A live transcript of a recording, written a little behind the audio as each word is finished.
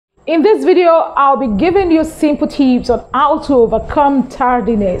In this video, I'll be giving you simple tips on how to overcome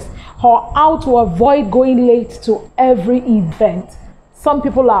tardiness or how to avoid going late to every event. Some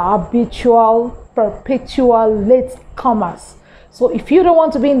people are habitual, perpetual late comers. So if you don't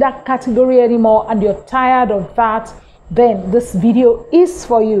want to be in that category anymore and you're tired of that, then this video is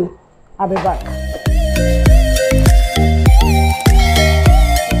for you. I'll be back.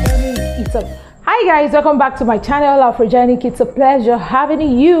 Hi guys, welcome back to my channel, AFROGENIC. It's a pleasure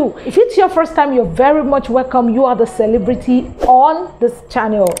having you. If it's your first time, you're very much welcome. You are the celebrity on this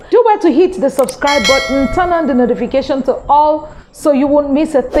channel. Do well to hit the subscribe button, turn on the notification to all so you won't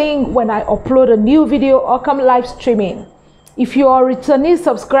miss a thing when I upload a new video or come live streaming. If you are a returning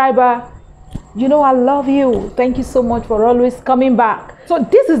subscriber, you know I love you. Thank you so much for always coming back. So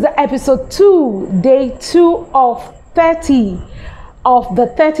this is the episode 2, day 2 of 30 of the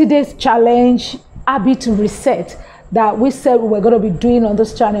 30 days challenge habit reset that we said we were going to be doing on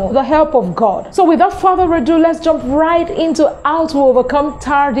this channel with the help of God. So without further ado, let's jump right into how to overcome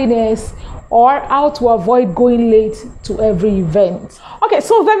tardiness or how to avoid going late to every event. Okay,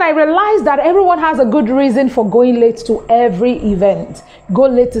 so then I realized that everyone has a good reason for going late to every event. Go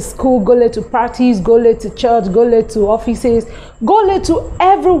late to school, go late to parties, go late to church, go late to offices, go late to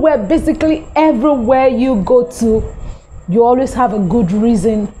everywhere. Basically everywhere you go to, you always have a good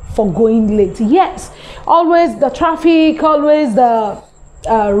reason for going late. Yes, always the traffic, always the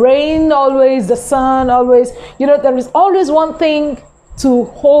rain, always the sun, always, you know, there is always one thing to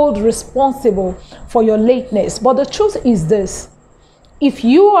hold responsible for your lateness. But the truth is this: if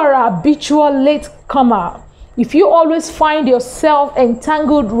you are a habitual late comer, if you always find yourself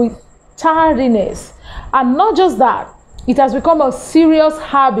entangled with tardiness, and not just that, it has become a serious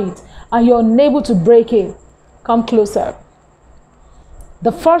habit and you're unable to break it, come closer.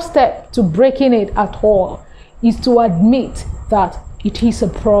 The first step to breaking it at all is to admit that it is a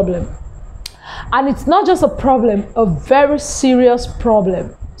problem. And it's not just a problem, a very serious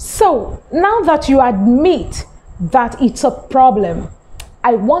problem. So now that you admit that it's a problem,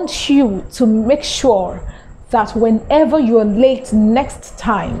 I want you to make sure that whenever you're late next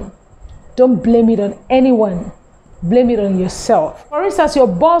time, don't blame it on anyone. Blame it on yourself. For instance, your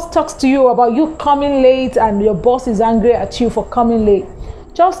boss talks to you about you coming late and your boss is angry at you for coming late.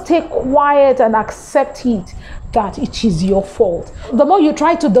 Just stay quiet and accept it that it is your fault. The more you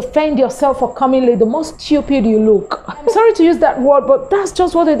try to defend yourself for coming late, the more stupid you look. I'm sorry to use that word, but that's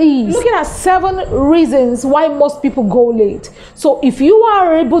just what it is. Looking at 7 reasons why most people go late. So if you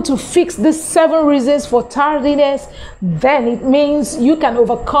are able to fix these 7 reasons for tardiness, then it means you can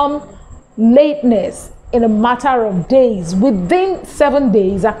overcome lateness in a matter of days. Within 7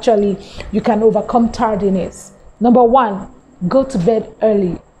 days, actually, you can overcome tardiness. Number 1, go to bed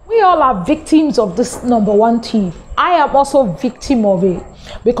early. We all are victims of this number 1 tip. I am also a victim of it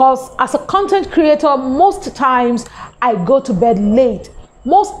because as a content creator, most times I go to bed late.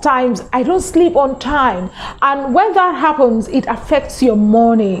 Most times I don't sleep on time. And when that happens, it affects your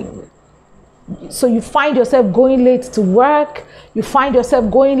morning. So you find yourself going late to work, you find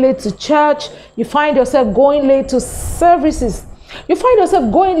yourself going late to church, you find yourself going late to services, you find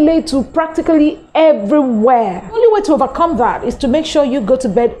yourself going late to practically everywhere. The only way to overcome that is to make sure you go to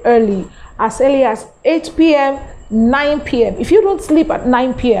bed early as 8 p.m., 9 p.m. If you don't sleep at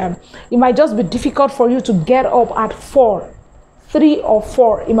 9 p.m., it might just be difficult for you to get up at 4, 3 or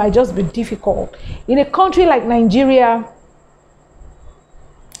 4. It might just be difficult. In a country like Nigeria,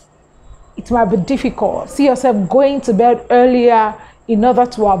 it might be difficult. See yourself going to bed earlier in order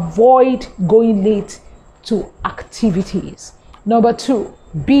to avoid going late to activities. Number 2,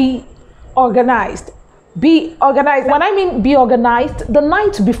 be organized. Be organized. When I mean be organized, the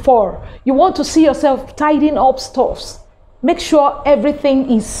night before, you want to see yourself tidying up stuffs. Make sure everything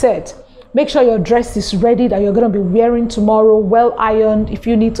is set. Make sure your dress is ready that you're going to be wearing tomorrow, well ironed if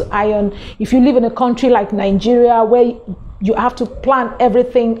you need to iron. If you live in a country like Nigeria where you have to plan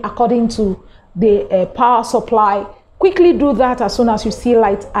everything according to the power supply, quickly do that as soon as you see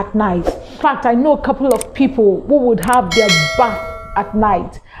light at night. In fact, I know a couple of people who would have their bath at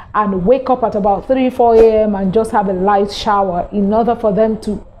night and wake up at about 3, 4 a.m. and just have a light shower in order for them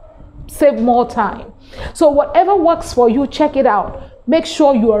to save more time. So whatever works for you, check it out. Make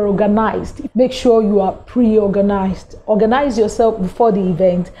sure you are organized. Make sure you are pre-organized. Organize yourself before the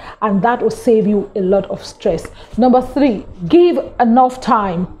event, and that will save you a lot of stress. Number 3, give enough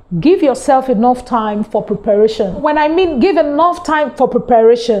time. Give yourself enough time for preparation. When I mean give enough time for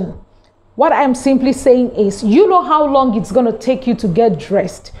preparation, what I'm simply saying is, you know how long it's going to take you to get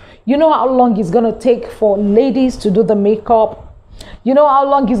dressed. You know how long it's going to take for ladies to do the makeup. You know how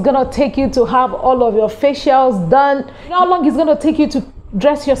long it's going to take you to have all of your facials done. You know how long it's going to take you to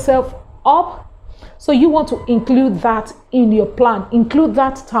dress yourself up. So you want to include that in your plan. Include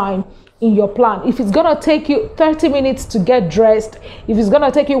that time in your plan. If it's gonna take you 30 minutes to get dressed, if it's gonna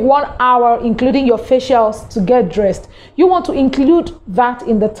take you 1 hour, including your facials, to get dressed, you want to include that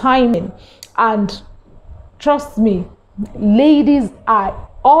in the timing. And trust me, ladies are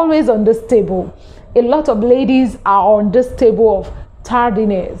always on this table. A lot of ladies are on this table of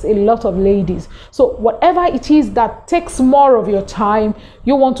tardiness, a lot of ladies. So whatever it is that takes more of your time,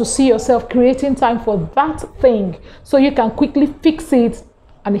 you want to see yourself creating time for that thing so you can quickly fix it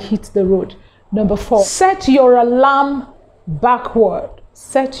and hit the road. Number 4, set your alarm backward.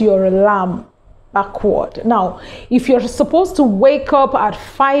 Set your alarm backward. Now, if you're supposed to wake up at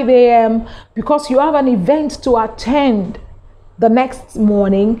 5 a.m. because you have an event to attend the next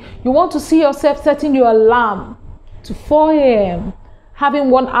morning, you want to see yourself setting your alarm to 4 a.m.,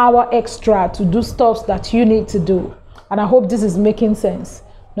 having 1 hour extra to do stuff that you need to do. And I hope this is making sense.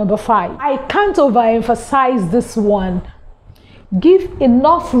 Number 5, I can't overemphasize this one. Give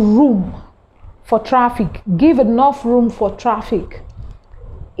enough room for traffic. Give enough room for traffic.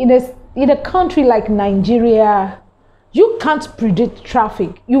 In a country like Nigeria, you can't predict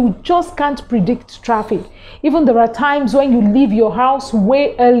traffic. You just can't predict traffic. Even there are times when you leave your house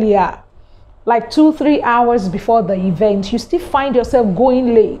way earlier, like 2-3 hours before the event, you still find yourself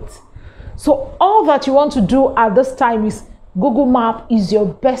going late. So all that you want to do at this time is Google Map is your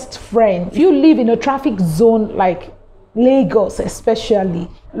best friend. If you live in a traffic zone like Lagos especially,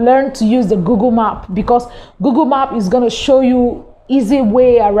 learn to use the Google Map, because Google Map is going to show you easy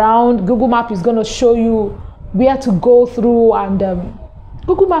way around. Google Map is going to show you where to go through, and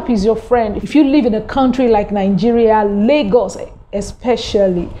Google Map is your friend if you live in a country like Nigeria, Lagos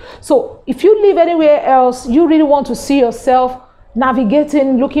especially. So if you live anywhere else, you really want to see yourself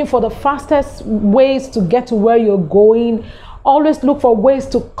navigating, looking for the fastest ways to get to where you're going. Always look for ways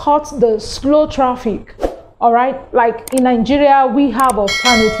to cut the slow traffic. All right, like in Nigeria, we have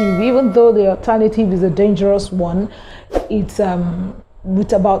alternative, even though the alternative is a dangerous one. It's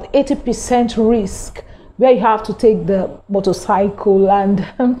with about 80% risk, where you have to take the motorcycle, and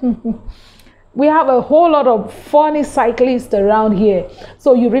we have a whole lot of funny cyclists around here.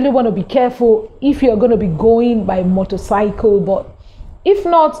 So you really want to be careful if you're going to be going by motorcycle. But if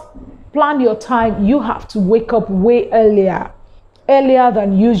not, plan your time. You have to wake up way earlier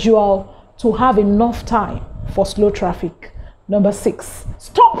than usual to have enough time for slow traffic. Number 6,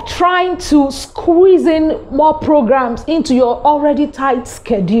 stop trying to squeeze in more programs into your already tight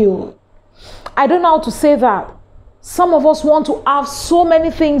schedule. I don't know how to say that. Some of us want to have so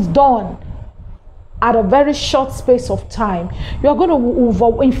many things done at a very short space of time. You are going to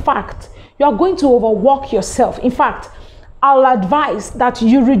overwork yourself. In fact, I'll advise that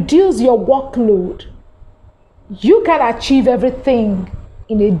you reduce your workload. You can achieve everything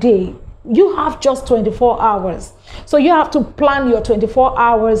in a day. You have just 24 hours. So you have to plan your 24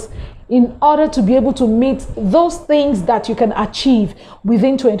 hours in order to be able to meet those things that you can achieve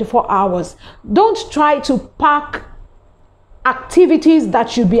within 24 hours. Don't try to pack activities that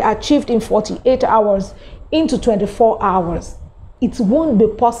should be achieved in 48 hours into 24 hours. It won't be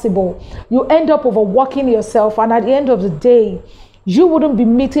possible. You end up overworking yourself, and at the end of the day, you wouldn't be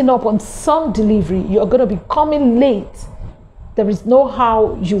meeting up on some delivery. You're going to be coming late. There is no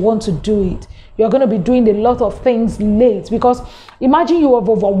how you want to do it. You're going to be doing a lot of things late, because imagine you have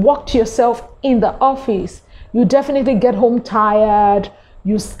overworked yourself in the office. You definitely get home tired.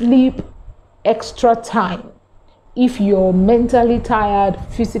 You sleep extra time. If you're mentally tired,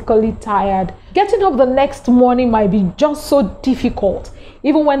 physically tired, getting up the next morning might be just so difficult.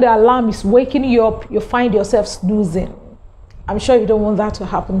 Even when the alarm is waking you up, you find yourself snoozing. I'm sure you don't want that to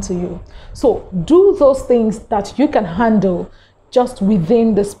happen to you. So do those things that you can handle just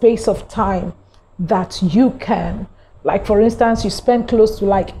within the space of time that you can. Like for instance, you spend close to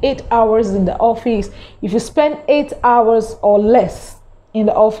like 8 hours in the office. If you spend 8 hours or less in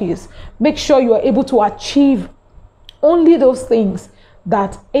the office, make sure you are able to achieve only those things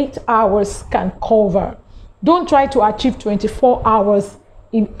that 8 hours can cover. Don't try to achieve 24 hours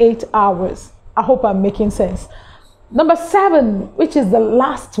in 8 hours. I hope I'm making sense. Number 7, which is the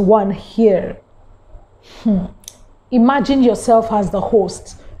last one here. Imagine yourself as the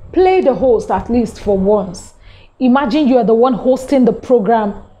host. Play the host at least for once. Imagine you are the one hosting the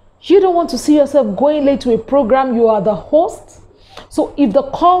program. You don't want to see yourself going late to a program. You are the host. So if the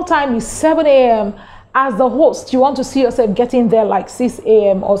call time is 7 a.m., as the host, you want to see yourself getting there like 6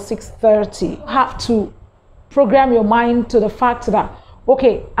 a.m. or 6:30. You have to program your mind to the fact that,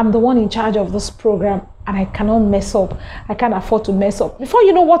 okay, I'm the one in charge of this program and I cannot mess up. I can't afford to mess up. Before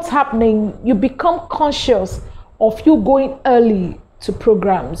you know what's happening, you become conscious of you going early to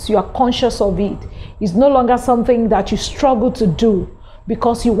programs. You are conscious of it. It's no longer something that you struggle to do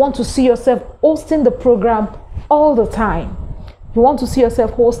because you want to see yourself hosting the program all the time. You want to see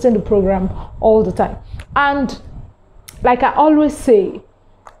yourself hosting the program all the time. And like I always say,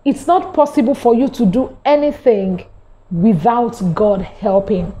 it's not possible for you to do anything without God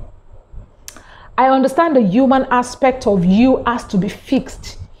helping. I understand the human aspect of you has to be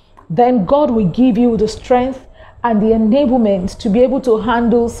fixed. Then God will give you the strength and the enablement to be able to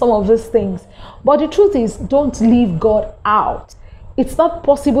handle some of these things. But the truth is, don't leave God out. It's not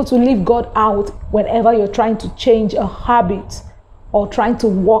possible to leave God out whenever you're trying to change a habit or trying to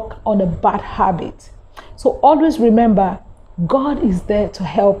work on a bad habit. So always remember, God is there to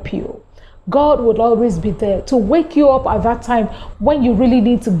help you. God will always be there to wake you up at that time when you really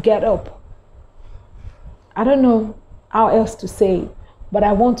need to get up. I don't know how else to say it, but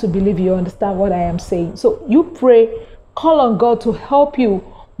I want to believe you understand what I am saying. So you pray, call on God to help you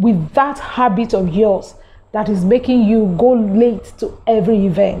with that habit of yours that is making you go late to every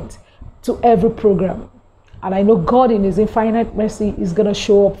event, to every program. And I know God in His infinite mercy is going to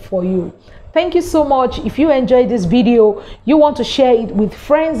show up for you. Thank you so much. If you enjoyed this video, you want to share it with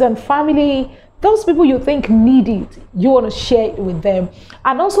friends and family, those people you think need it, you want to share it with them.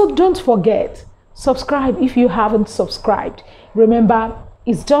 And also don't forget, subscribe if you haven't subscribed. Remember,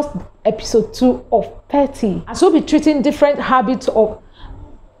 it's just episode 2 of 30. And so we'll be treating different habits of.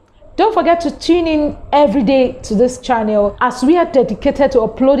 Don't forget to tune in every day to this channel as we are dedicated to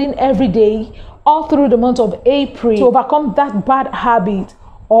uploading every day all through the month of April to overcome that bad habit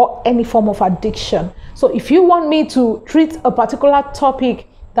or any form of addiction. So if you want me to treat a particular topic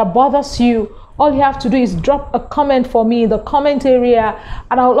that bothers you, all you have to do is drop a comment for me in the comment area,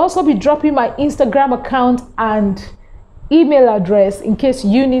 and I will also be dropping my Instagram account and email address in case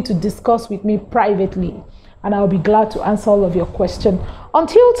you need to discuss with me privately, and I'll be glad to answer all of your questions.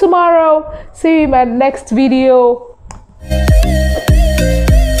 Until tomorrow, see you in my next video.